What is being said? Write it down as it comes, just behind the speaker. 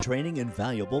training and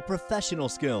valuable professional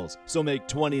skills. So make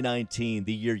 2019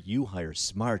 the year you hire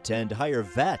smart and hire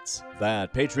vets.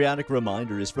 That patriotic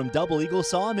reminder is from Double Eagle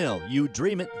Sawmill. You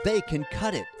dream it, they can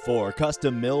cut it. For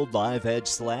custom milled live edge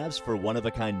slabs for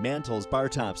one-of-a-kind mantles, bar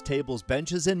tops, tables,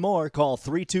 benches, and more, call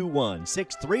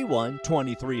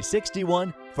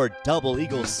 321-631-2361 for Double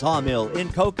Eagle Sawmill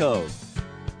in Cocoa.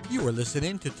 You are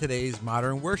listening to today's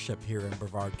Modern Worship here in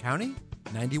Brevard County,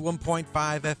 91.5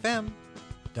 FM,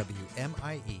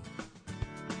 WMIE.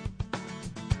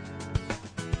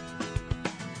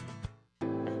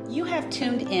 You have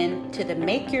tuned in to the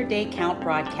Make Your Day Count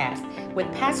broadcast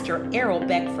with Pastor Errol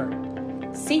Beckford,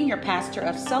 Senior Pastor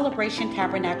of Celebration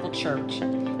Tabernacle Church,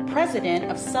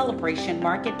 President of Celebration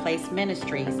Marketplace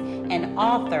Ministries, and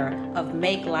author of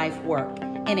Make Life Work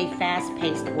in a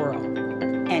Fast-Paced World.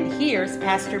 And here's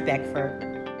Pastor Beckford.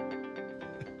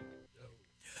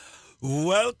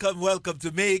 Welcome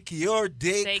to Make Your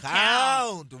Day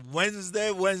Count.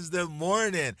 Wednesday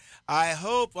morning. I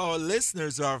hope our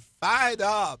listeners are fired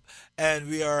up, and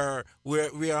we are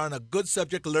on a good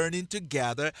subject, learning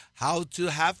together how to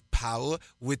have power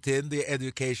within the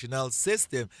educational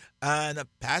system. And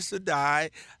Pastor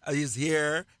Di is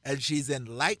here, and she's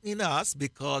enlightening us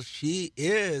because she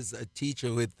is a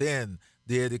teacher within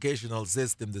the educational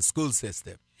system, the school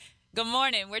system. Good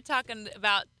morning. We're talking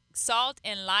about salt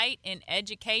and light in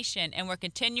education, and we're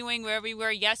continuing where we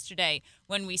were yesterday.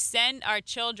 When we send our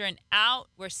children out,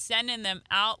 we're sending them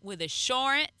out with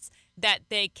assurance that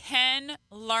they can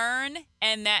learn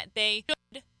and that they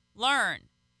should learn.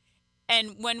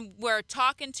 And when we're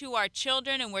talking to our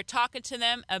children and we're talking to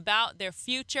them about their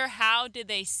future, how do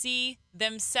they see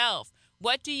themselves?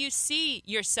 What do you see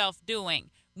yourself doing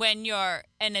when you're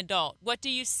an adult? What do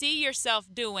you see yourself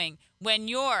doing when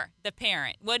you're the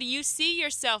parent? What do you see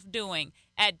yourself doing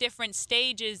at different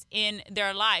stages in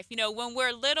their life? You know, when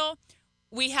we're little,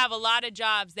 we have a lot of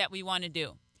jobs that we want to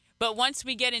do. But once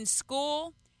we get in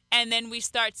school and then we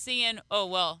start seeing,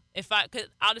 I'll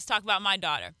just talk about my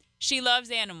daughter. She loves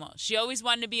animals. She always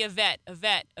wanted to be a vet.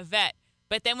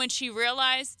 But then when she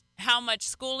realized how much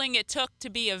schooling it took to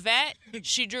be a vet,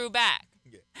 she drew back.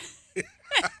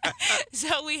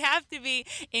 So we have to be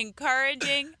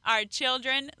encouraging our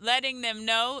children, letting them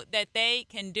know that they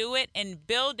can do it, and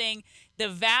building the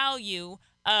value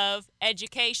of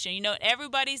education. You know,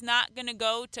 everybody's not going to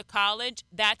go to college.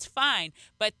 That's fine.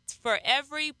 But for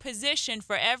every position,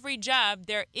 for every job,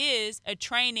 there is a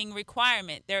training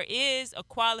requirement. There is a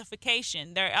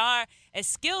qualification. There are a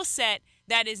skill set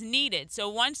that is needed.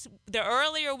 So the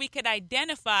earlier we could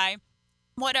identify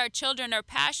what our children are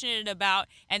passionate about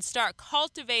and start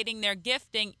cultivating their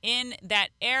gifting in that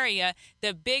area,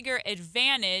 the bigger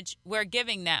advantage we're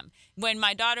giving them. When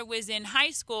my daughter was in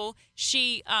high school,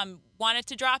 she wanted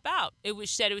to drop out.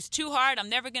 Said it was too hard. I'm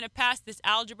never going to pass this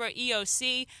algebra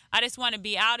EOC. I just want to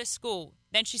be out of school.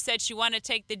 Then she said she wanted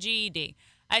to take the GED.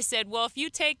 I said, well, if you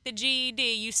take the GED,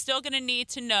 you're still going to need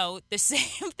to know the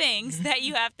same things that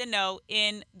you have to know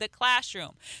in the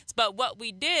classroom. But what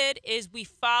we did is we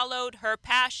followed her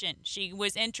passion. She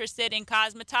was interested in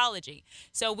cosmetology.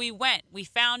 So we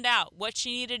found out what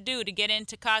she needed to do to get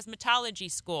into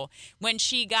cosmetology school. When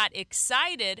she got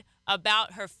excited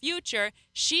about her future,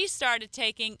 she started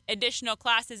taking additional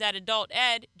classes at adult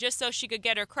ed just so she could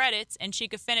get her credits and she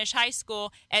could finish high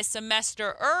school a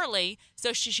semester early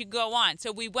so she should go on.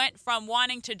 So we went from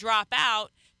wanting to drop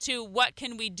out to what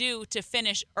can we do to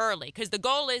finish early? Because the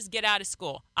goal is get out of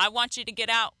school. I want you to get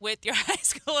out with your high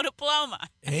school diploma.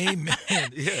 Amen.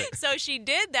 Yeah. So she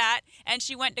did that, and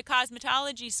she went to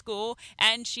cosmetology school,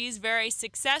 and she's very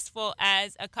successful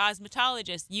as a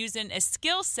cosmetologist, using a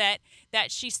skill set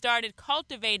that she started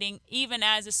cultivating even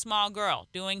as a small girl,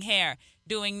 doing hair,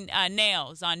 doing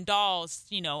nails on dolls,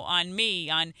 on me,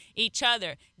 on each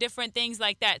other, different things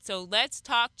like that. So let's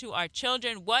talk to our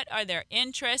children. What are their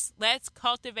interests? Let's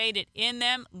cultivate it in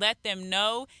them. Let them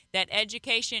know that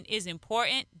education is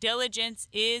important. Diligence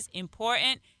is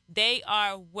important. They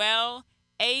are well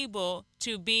able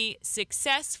to be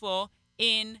successful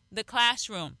in the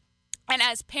classroom. And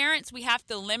as parents, we have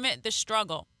to limit the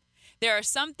struggle. There are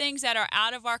some things that are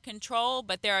out of our control,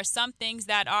 but there are some things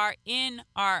that are in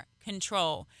our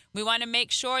control. We want to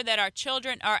make sure that our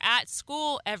children are at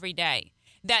school every day,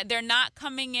 that they're not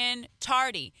coming in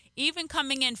tardy. Even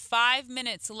coming in 5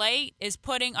 minutes late is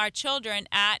putting our children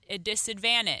at a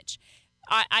disadvantage.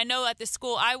 I know at the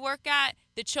school I work at,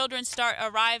 some children start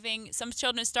arriving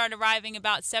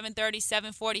about 7:30,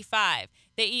 7:45.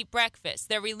 They eat breakfast.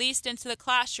 They're released into the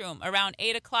classroom around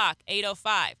 8 o'clock,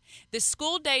 8:05. The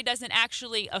school day doesn't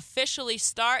actually officially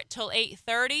start till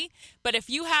 8:30, but if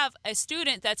you have a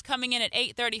student that's coming in at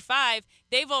 8:35,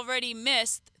 they've already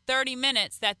missed 30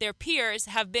 minutes that their peers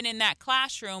have been in that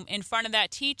classroom in front of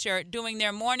that teacher doing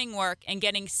their morning work and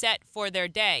getting set for their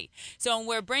day. So when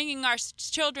we're bringing our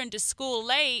children to school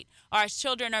late, our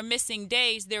children are missing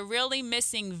days. They're really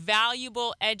missing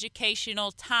valuable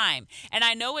educational time. And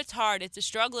I know it's hard. It's a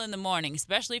struggle in the morning,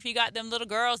 especially if you got them little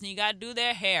girls and you got to do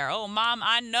their hair. Oh, Mom,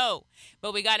 I know.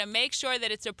 But we got to make sure that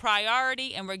it's a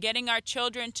priority and we're getting our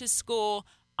children to school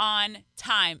on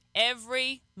time.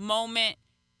 Every moment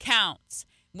counts.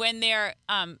 When they're,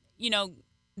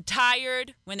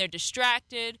 tired, when they're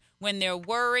distracted, when they're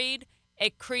worried,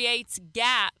 it creates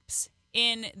gaps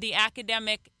in the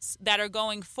academics that are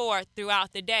going forth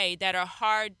throughout the day that are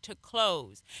hard to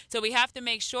close. So we have to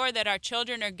make sure that our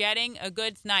children are getting a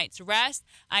good night's rest.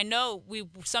 I know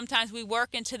sometimes we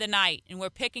work into the night and we're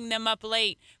picking them up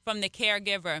late from the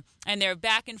caregiver and they're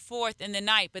back and forth in the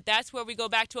night. But that's where we go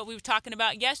back to what we were talking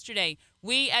about yesterday.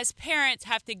 We as parents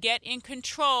have to get in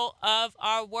control of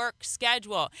our work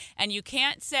schedule. And you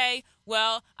can't say,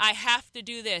 well, I have to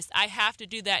do this, I have to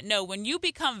do that. No, when you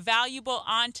become valuable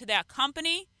onto that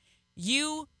company,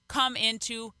 you come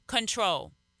into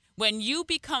control. When you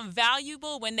become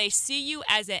valuable, when they see you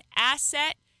as an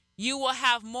asset, you will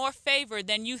have more favor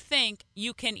than you think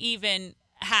you can even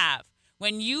have.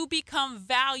 When you become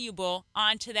valuable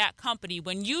onto that company,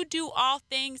 when you do all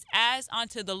things as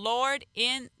unto the Lord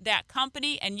in that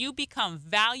company and you become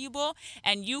valuable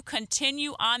and you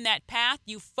continue on that path,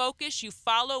 you focus, you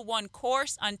follow one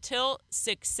course until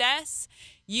success,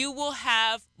 you will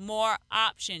have more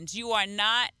options. You are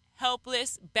not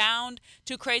helpless, bound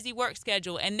to crazy work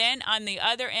schedule. And then on the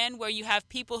other end where you have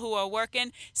people who are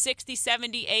working 60,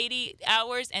 70, 80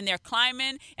 hours and they're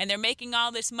climbing and they're making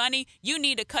all this money, you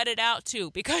need to cut it out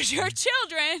too because your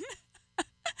children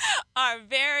are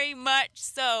very much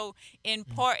so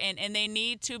important and they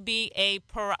need to be a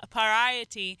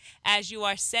priority as you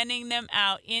are sending them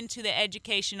out into the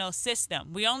educational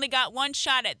system. We only got one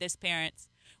shot at this, parents.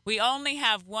 We only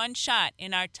have one shot,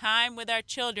 and our time with our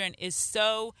children is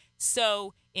so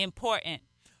important.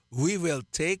 We will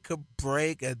take a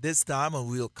break at this time and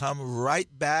we'll come right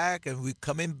back, and we're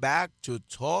coming back to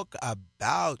talk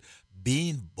about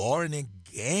being born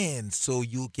again so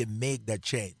you can make that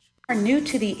change. Are new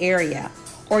to the area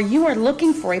or you are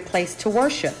looking for a place to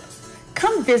worship,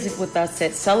 come visit with us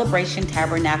at Celebration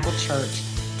Tabernacle Church,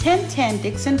 1010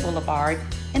 Dixon Boulevard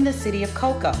in the city of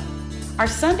Cocoa. Our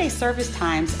Sunday service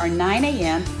times are 9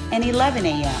 a.m. and 11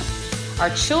 a.m. Our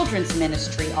children's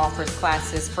ministry offers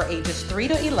classes for ages 3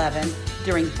 to 11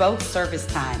 during both service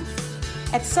times.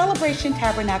 At Celebration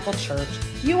Tabernacle Church,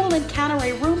 you will encounter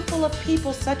a room full of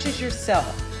people such as yourself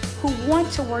who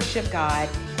want to worship God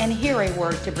and hear a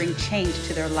word to bring change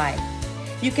to their life.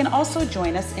 You can also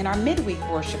join us in our midweek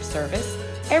worship service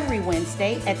every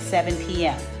Wednesday at 7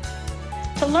 p.m.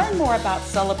 To learn more about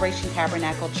Celebration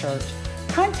Tabernacle Church,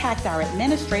 contact our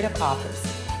administrative office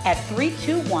at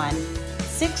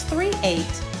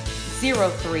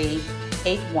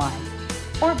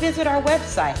 321-638-0381 or visit our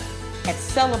website at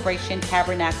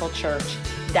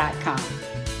celebrationtabernaclechurch.com.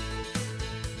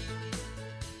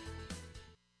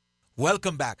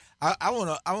 Welcome back. I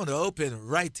want to open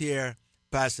right here,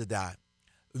 Pastor Di,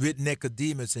 with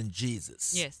Nicodemus and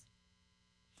Jesus. Yes.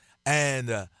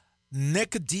 And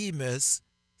Nicodemus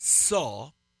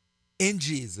saw in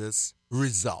Jesus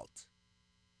result.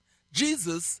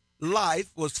 Jesus'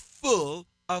 life was full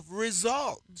of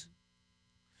result.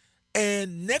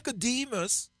 And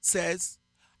Nicodemus says,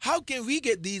 how can we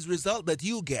get these results that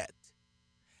you get?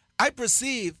 I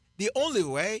perceive the only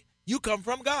way you come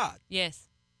from God. Yes.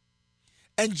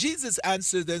 And Jesus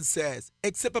answers and says,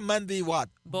 except a man be what?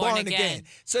 Born again.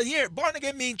 So here, born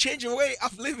again means change your way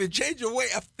of living, change your way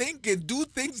of thinking, do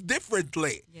things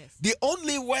differently. Yes. The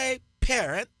only way,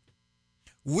 parent,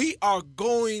 we are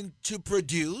going to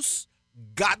produce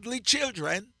godly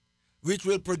children, which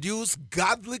will produce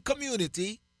godly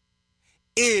community,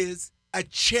 is a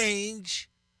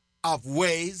change of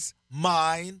ways,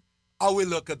 mind, how we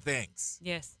look at things.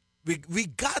 Yes. We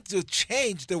got to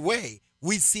change the way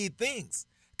we see things.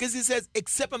 Because he says,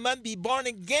 except a man be born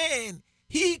again,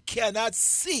 he cannot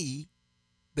see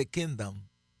the kingdom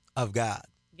of God.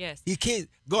 Yes. He can't.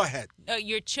 Go ahead.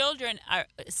 Your children are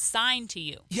assigned to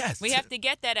you. Yes. We have to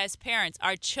get that as parents.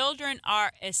 Our children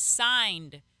are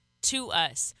assigned to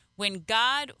us. When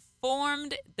God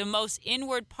formed the most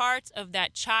inward parts of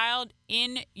that child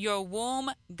in your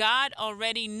womb, God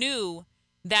already knew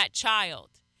that child.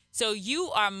 So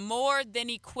you are more than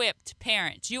equipped,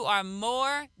 parents. You are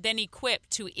more than equipped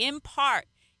to impart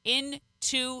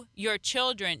into your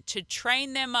children, to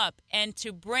train them up and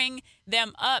to bring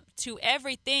them up to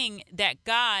everything that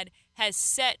God has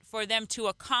set for them to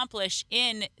accomplish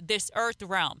in this earth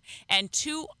realm. And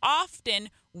too often,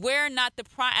 we're not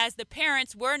as the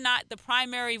parents, we're not the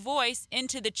primary voice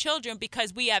into the children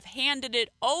because we have handed it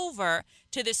over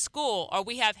to the school, or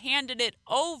we have handed it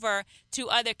over to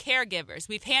other caregivers.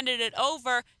 We've handed it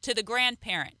over to the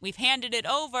grandparent. We've handed it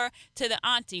over to the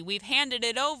auntie. We've handed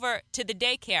it over to the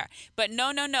daycare. But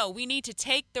no. We need to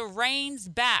take the reins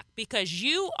back because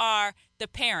you are the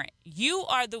parent. You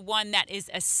are the one that is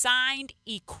assigned,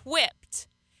 equipped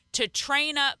to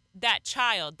train up that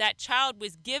child. That child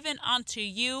was given unto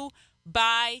you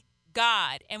by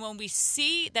God. And when we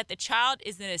see that the child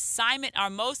is an assignment, our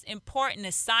most important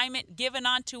assignment given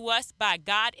unto us by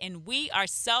God, and we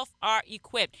ourselves are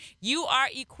equipped. You are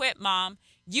equipped, Mom.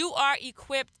 You are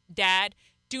equipped, Dad.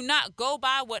 Do not go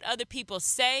by what other people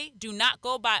say. Do not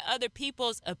go by other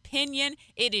people's opinion.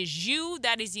 It is you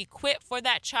that is equipped for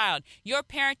that child. Your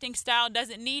parenting style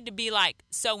doesn't need to be like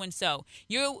so-and-so.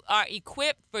 You are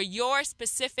equipped for your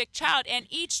specific child. And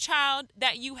each child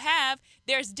that you have,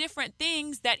 there's different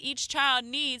things that each child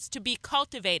needs to be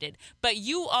cultivated. But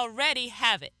you already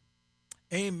have it.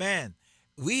 Amen.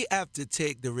 We have to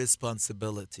take the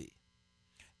responsibility.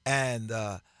 And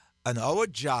our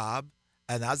job,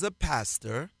 and as a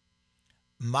pastor,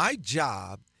 my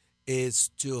job is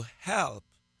to help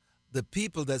the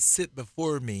people that sit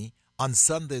before me on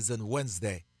Sundays and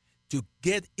Wednesday to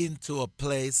get into a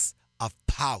place of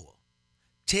power,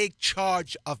 take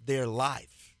charge of their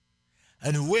life,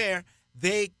 and where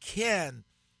they can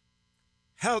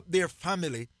help their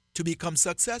family to become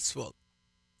successful.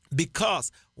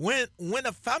 Because when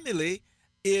a family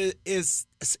is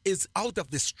out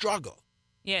of the struggle,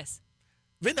 yes.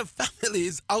 When a family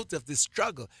is out of the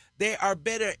struggle, they are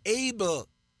better able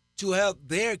to help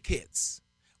their kids.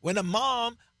 When a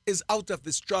mom is out of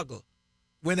the struggle,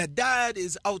 when a dad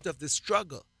is out of the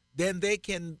struggle, then they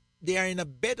are in a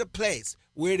better place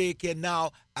where they can now,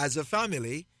 as a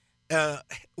family,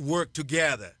 work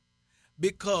together.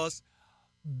 Because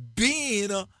being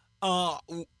in a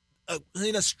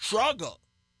struggle,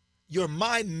 your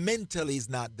mind mentally is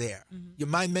not there. Mm-hmm. Your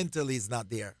mind mentally is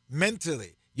not there.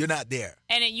 Mentally, you're not there.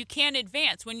 And you can't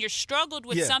advance. When you're struggled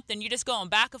with something, you're just going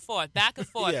back and forth, back and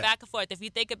forth, back and forth. If you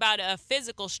think about a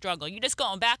physical struggle, you're just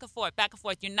going back and forth, back and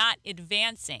forth. You're not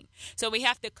advancing. So we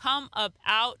have to come up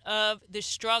out of the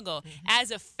struggle. Mm-hmm. As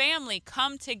a family,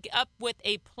 come up with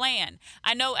a plan.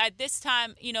 I know at this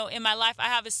time, in my life, I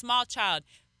have a small child.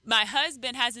 My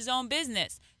husband has his own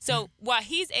business. So while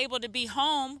he's able to be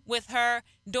home with her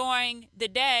during the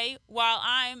day while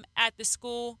I'm at the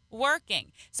school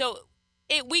working. So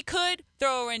we could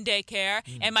throw her in daycare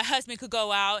and my husband could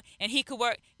go out and he could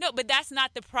work. No, but that's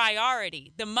not the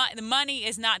priority. The money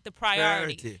is not the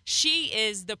priority. She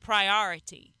is the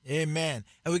priority. Amen.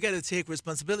 And we got to take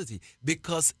responsibility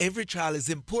because every child is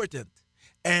important.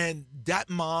 And that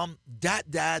mom, that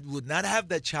dad would not have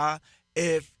that child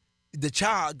if the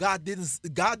child, God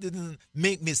didn't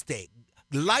make mistake.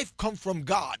 Life comes from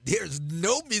God. There's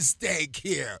no mistake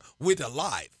here with a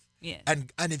life. Yes.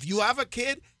 And if you have a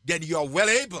kid, then you're well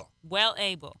able. Well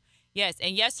able. Yes.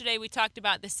 And yesterday we talked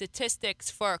about the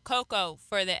statistics for COCO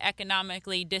for the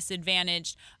economically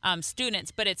disadvantaged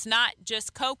students. But it's not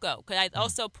just COCO, because I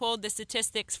also pulled the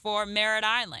statistics for Merritt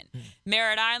Island.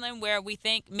 Merritt Island, where we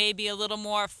think maybe a little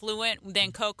more affluent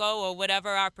than COCO or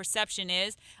whatever our perception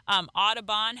is.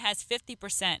 Audubon has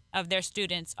 50% of their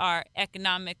students are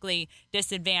economically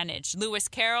disadvantaged. Lewis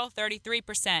Carroll,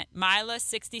 33%. Mila,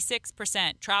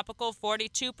 66%. Tropical,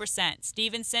 42%.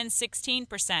 Stevenson,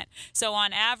 16%. So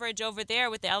on average over there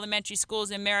with the elementary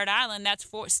schools in Merritt Island, that's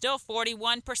still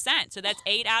 41%. So that's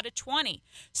 8 out of 20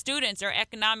 students are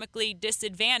economically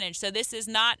disadvantaged. So this is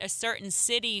not a certain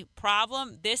city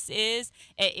problem. This is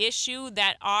an issue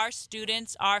that our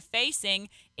students are facing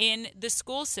in the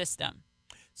school system.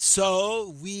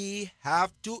 So we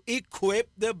have to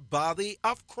equip the body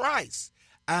of Christ.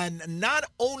 And not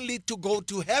only to go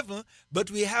to heaven, but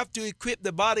we have to equip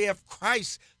the body of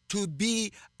Christ to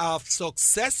be a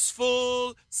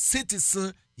successful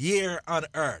citizen here on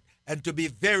earth and to be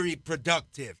very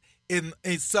productive. And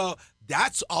so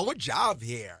that's our job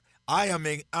here.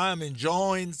 I'm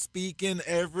enjoying speaking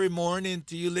every morning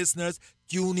to you listeners.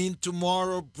 Tune in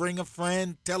tomorrow, bring a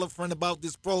friend, tell a friend about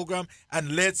this program,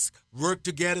 and let's work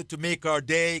together to make our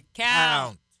day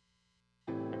count.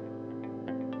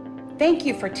 Thank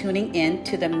you for tuning in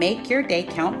to the Make Your Day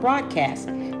Count broadcast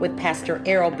with Pastor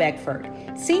Errol Beckford,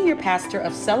 Senior Pastor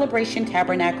of Celebration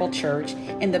Tabernacle Church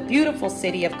in the beautiful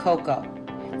city of Cocoa.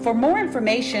 For more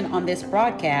information on this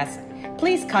broadcast,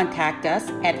 please contact us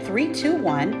at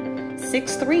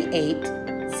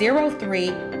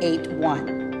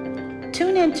 321-638-0381.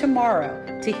 Tune in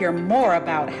tomorrow to hear more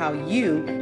about how you